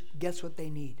church, guess what they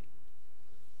need?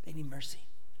 They need mercy.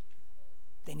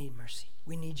 They need mercy.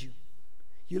 We need you.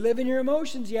 You live in your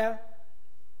emotions, yeah.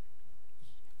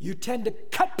 You tend to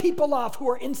cut people off who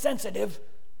are insensitive.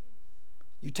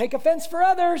 You take offense for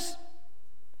others.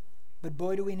 But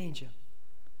boy, do we need you.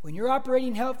 When you're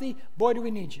operating healthy, boy, do we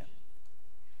need you.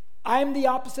 I'm the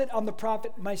opposite. I'm the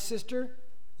prophet. My sister,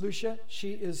 Lucia,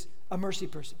 she is a mercy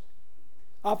person.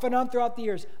 Off and on throughout the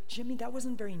years. Jimmy, that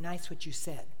wasn't very nice what you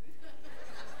said.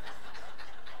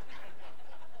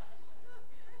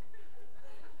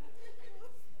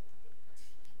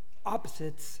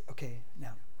 opposites. Okay,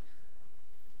 now.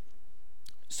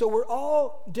 So we're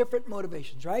all different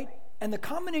motivations, right? And the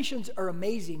combinations are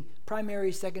amazing.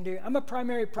 Primary, secondary. I'm a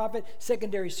primary prophet,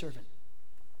 secondary servant.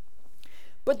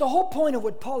 But the whole point of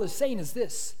what Paul is saying is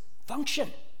this: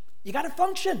 function. You got to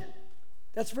function.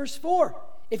 That's verse 4.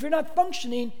 If you're not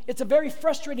functioning, it's a very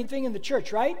frustrating thing in the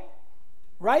church, right?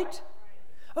 Right?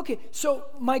 Okay, so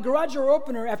my garage door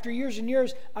opener, after years and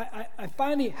years, I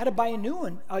finally had to buy a new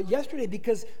one yesterday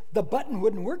because the button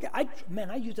wouldn't work. I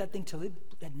used that thing till it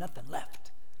had nothing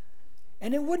left.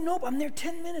 And it wouldn't open. I'm there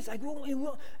 10 minutes. I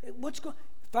go, what's going on?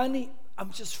 Finally,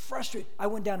 I'm just frustrated. I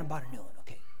went down and bought a new one.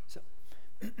 Okay, so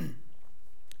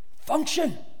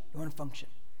function. You want to function.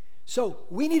 So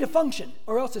we need to function,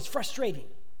 or else it's frustrating.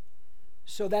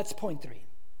 So that's point 3.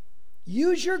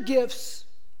 Use your gifts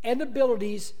and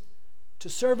abilities to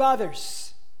serve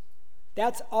others.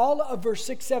 That's all of verse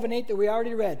 6, 7, 8 that we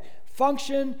already read.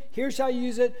 Function, here's how you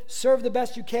use it. Serve the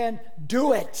best you can.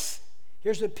 Do it.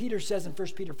 Here's what Peter says in 1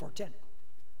 Peter 4:10.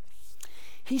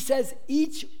 He says,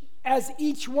 as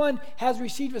each one has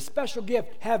received a special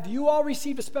gift. Have you all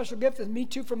received a special gift, and me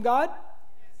too, from God? Yes.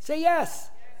 Say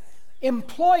yes.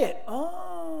 Employ it.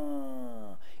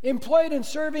 Employ it in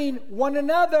serving one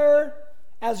another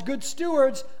as good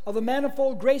stewards of the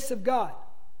manifold grace of God.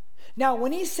 Now,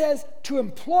 when he says to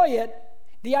employ it,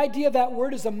 the idea of that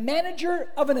word is a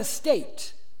manager of an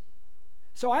estate.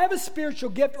 So I have a spiritual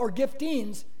gift or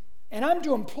giftings, and I'm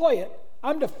to employ it.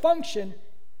 I'm to function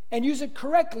and use it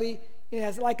correctly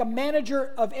as like a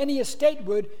manager of any estate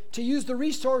would, to use the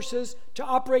resources to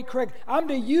operate correctly. I'm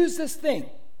to use this thing.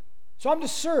 So I'm to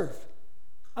serve.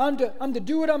 I'm to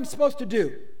do what I'm supposed to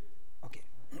do.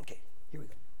 Okay, here we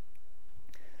go.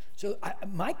 So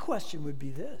my question would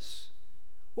be this.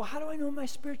 Well, how do I know what my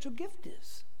spiritual gift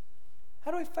is?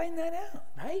 How do I find that out,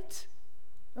 right?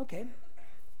 Okay.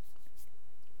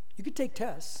 You could take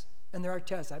tests, and there are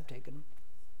tests, I've taken them,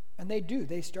 and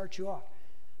they start you off.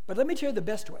 But let me tell you the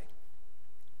best way.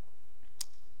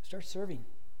 Start serving.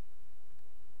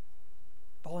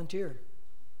 Volunteer.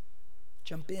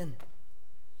 Jump in.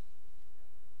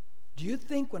 Do you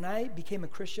think when I became a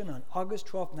Christian on August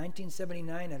 12th,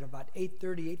 1979, at about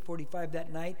 8:30, 8:45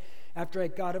 that night, after I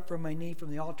got up from my knee from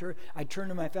the altar, I turned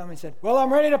to my family and said, well,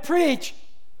 I'm ready to preach.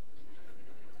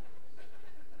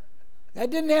 That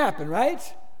didn't happen, right?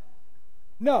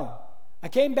 No. I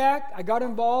came back. I got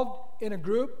involved in a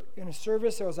group, in a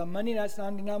service. It was on Monday nights,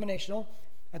 non-denominational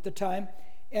at the time.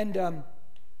 And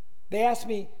they asked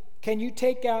me, can you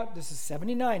take out, this is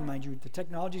 79, mind you, the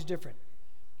technology's different,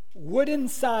 wooden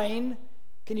sign,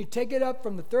 can you take it up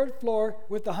from the 3rd floor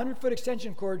with the 100-foot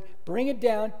extension cord, bring it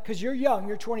down, because you're young,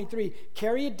 you're 23,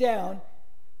 carry it down,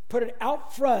 put it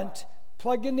out front,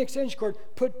 plug in the extension cord,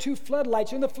 put 2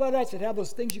 floodlights, in the floodlights that have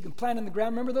those things you can plant in the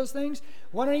ground, remember those things?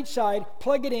 One on each side,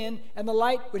 plug it in, and the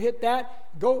light would hit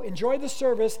that, go enjoy the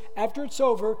service. After it's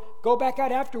over, go back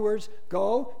out afterwards,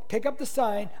 go, pick up the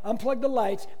sign, unplug the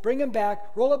lights, bring them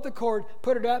back, roll up the cord,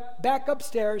 put it up, back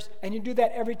upstairs, and you do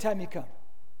that every time you come.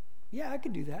 Yeah, I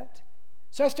could do that.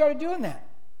 So I started doing that.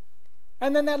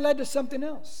 And then that led to something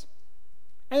else.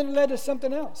 And it led to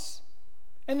something else.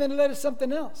 And then it led to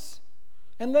something else.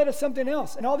 And led to something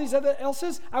else. And all these other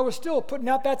else's, I was still putting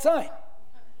out that sign.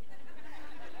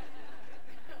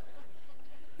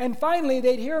 And finally,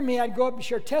 they'd hear me. I'd go up and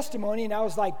share testimony. And I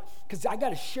was like, because I got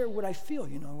to share what I feel,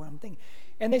 what I'm thinking.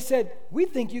 And they said, we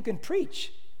think you can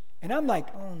preach. And I'm like,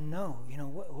 oh, no.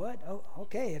 What? Oh,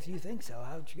 okay, if you think so,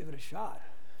 how would you give it a shot?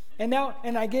 And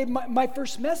I gave my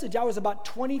first message. I was about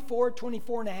 24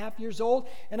 and a half years old,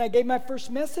 and I gave my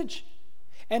first message.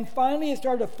 And finally, it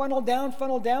started to funnel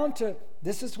down to,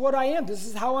 this is what I am. This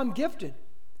is how I'm gifted.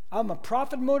 I'm a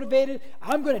prophet motivated.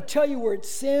 I'm going to tell you where it's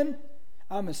sin.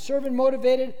 I'm a servant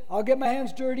motivated. I'll get my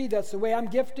hands dirty. That's the way I'm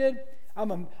gifted.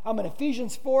 I'm an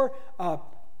Ephesians 4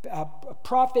 a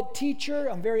prophet teacher.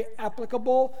 I'm very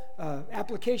applicable,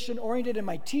 application oriented in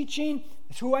my teaching.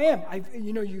 It's who I am.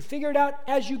 You figure it out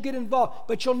as you get involved,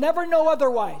 but you'll never know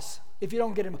otherwise if you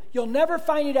don't get involved. You'll never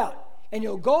find it out, and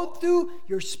you'll go through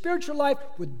your spiritual life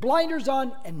with blinders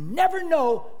on and never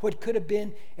know what could have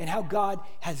been and how God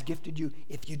has gifted you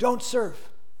if you don't serve.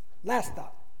 Last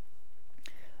thought.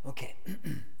 Okay,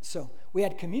 so we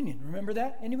had communion. Remember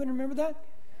that? Anyone remember that?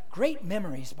 Great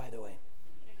memories, by the way.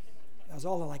 That was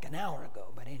all like an hour ago,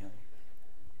 but anyway.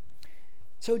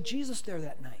 So Jesus there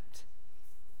that night,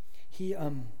 he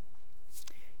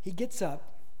gets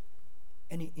up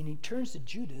and he turns to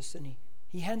Judas and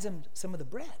he hands him some of the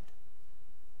bread.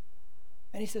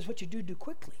 And he says, what you do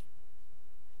quickly.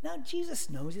 Now Jesus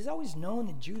knows, he's always known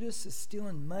that Judas is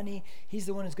stealing money. He's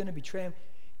the one who's going to betray him.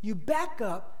 You back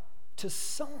up to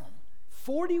Psalm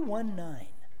 41:9.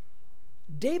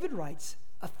 David writes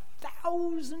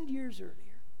 1,000 years earlier.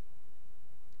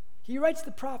 He writes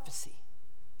the prophecy.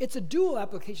 It's a dual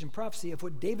application prophecy of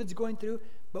what David's going through,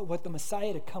 but what the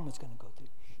Messiah to come was going to go through.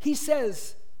 He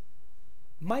says,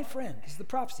 my friend, this is the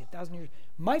prophecy, 1,000 years,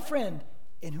 my friend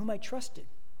in whom I trusted,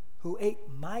 who ate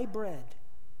my bread,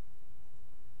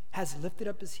 has lifted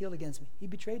up his heel against me. He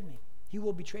betrayed me. He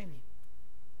will betray me.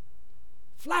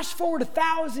 Flash forward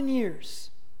 1,000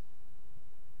 years.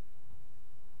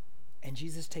 And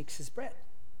Jesus takes his bread.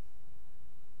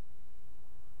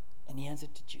 And he hands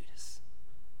it to Judas.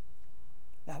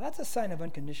 Now that's a sign of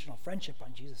unconditional friendship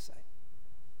on Jesus' side.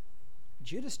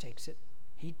 Judas takes it.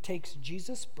 He takes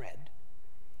Jesus' bread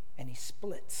and he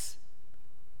splits.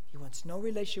 He wants no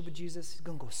relationship with Jesus. He's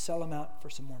going to go sell him out for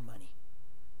some more money.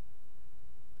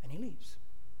 And he leaves.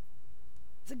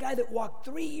 It's a guy that walked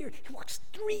 3 years. He walks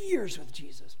 3 years with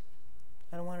Jesus.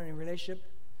 I don't want any relationship.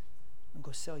 I'm going to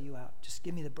go sell you out. Just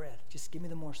give me the bread. Just give me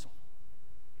the morsel.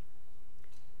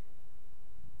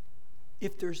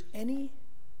 If there's any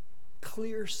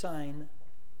clear sign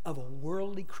of a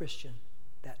worldly Christian,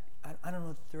 that I don't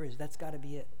know if there is, that's got to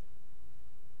be it.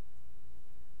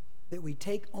 That we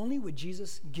take only what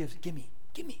Jesus gives. Give me,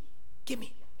 give me, give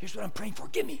me. Here's what I'm praying for.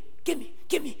 Give me, give me,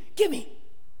 give me, give me.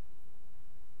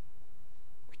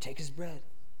 We take his bread.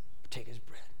 We take his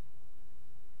bread.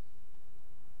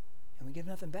 And we give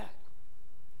nothing back.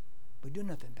 We do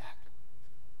nothing back.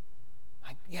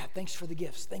 Yeah, thanks for the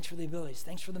gifts. Thanks for the abilities.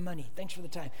 Thanks for the money. Thanks for the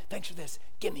time. Thanks for this.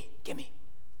 Give me, give me.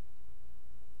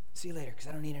 See you later, because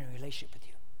I don't need any relationship with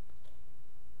you.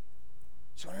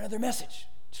 Just want another message.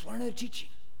 Just want another teaching.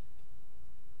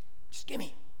 Just give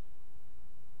me.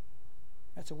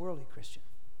 That's a worldly Christian.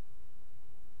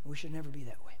 We should never be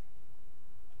that way.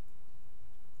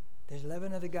 There's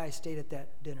 11 other guys stayed at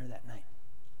that dinner that night.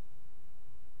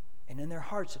 And in their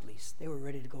hearts, at least, they were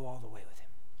ready to go all the way with him.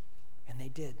 And they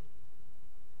did.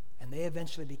 And they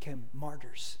eventually became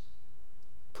martyrs,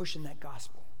 pushing that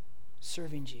gospel,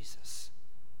 serving Jesus,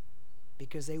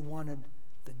 because they wanted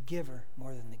the giver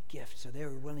more than the gift. So they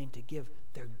were willing to give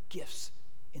their gifts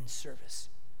in service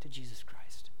to Jesus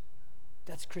Christ.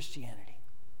 That's Christianity.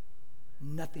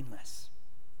 Nothing less.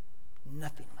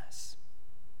 Nothing less.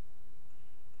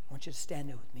 I want you to stand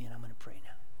there with me, and I'm going to pray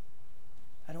now.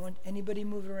 I don't want anybody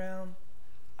moving around.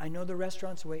 I know the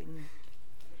restaurant's waiting.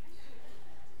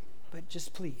 But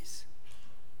just please,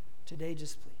 today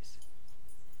just please.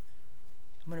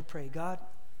 I'm going to pray. God,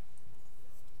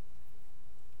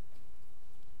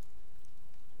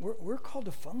 we're called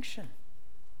to function.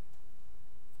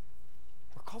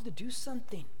 We're called to do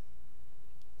something.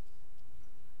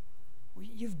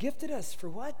 You've gifted us for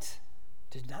what?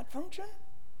 To not function?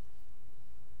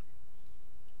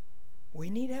 We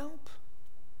need help.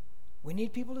 We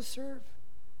need people to serve.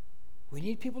 We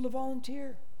need people to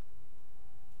volunteer.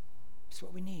 It's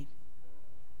what we need.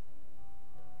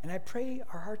 And I pray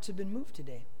our hearts have been moved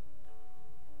today.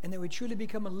 And that we truly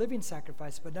become a living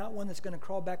sacrifice, but not one that's going to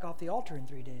crawl back off the altar in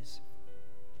 3 days.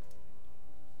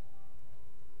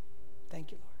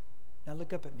 Thank you, Lord. Now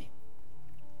look up at me.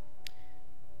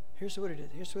 Here's what it is.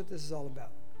 Here's what this is all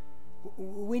about.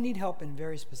 We need help in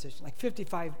various positions, like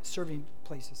 55 serving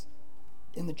places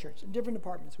in the church, in different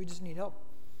departments. We just need help.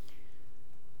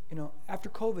 You know, after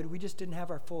COVID, we just didn't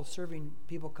have our full serving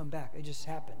people come back. It just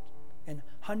happened. And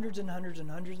hundreds and hundreds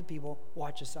and hundreds of people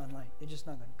watch us online. They're just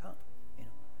not going to come, you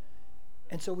know.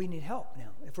 And so we need help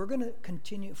now. If we're going to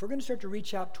continue, if we're going to start to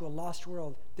reach out to a lost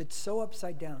world that's so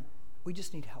upside down, we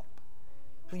just need help.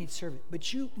 We need service.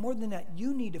 But you, more than that,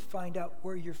 you need to find out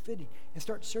where you're fitting and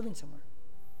start serving somewhere.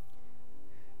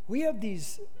 We have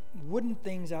these wooden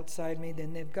things outside me,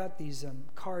 then they've got these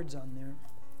cards on there.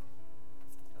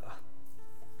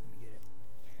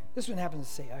 This one happens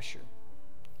to say usher.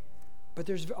 But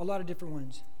there's a lot of different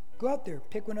ones. Go out there,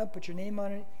 pick one up, put your name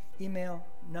on it, email,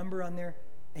 number on there,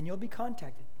 and you'll be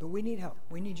contacted. But we need help.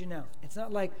 We need you now. It's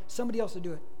not like somebody else will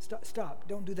do it. Stop.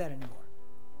 Don't do that anymore.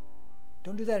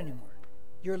 Don't do that anymore.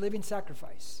 You're a living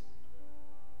sacrifice.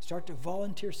 Start to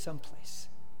volunteer someplace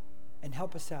and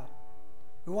help us out.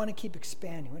 We want to keep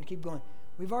expanding. We want to keep going.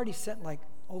 We've already sent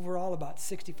overall about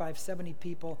 65, 70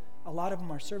 people. A lot of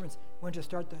them are servants. Went to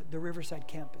start the Riverside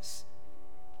campus.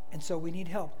 And so we need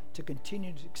help to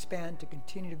continue to expand, to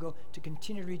continue to go, to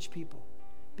continue to reach people.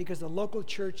 Because the local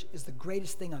church is the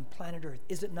greatest thing on planet Earth,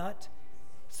 is it not?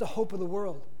 It's the hope of the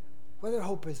world. What other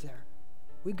hope is there?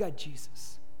 We've got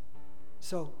Jesus.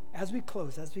 So as we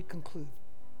close, as we conclude,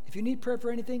 if you need prayer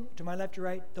for anything, to my left or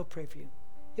right, they'll pray for you.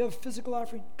 You have a physical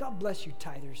offering, God bless you,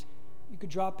 tithers. You could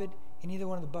drop it in either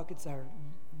one of the buckets that are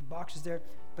boxes there.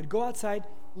 But go outside,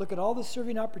 look at all the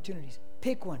serving opportunities.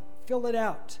 Pick one, fill it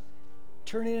out,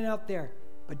 turn it in out there.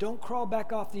 But don't crawl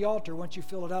back off the altar once you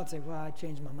fill it out and say, well, I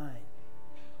changed my mind.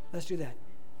 Let's do that.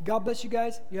 God bless you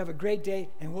guys. You have a great day,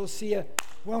 and we'll see you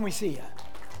when we see you.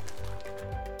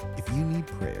 If you need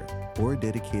prayer or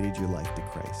dedicated your life to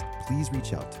Christ, please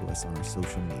reach out to us on our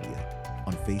social media,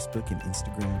 on Facebook and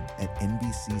Instagram at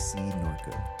NBCC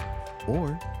Norco,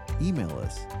 or email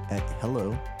us at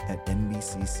hello@nbcc.com.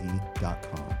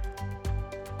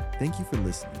 Thank you for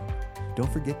listening.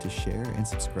 Don't forget to share and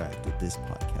subscribe to this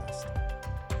podcast.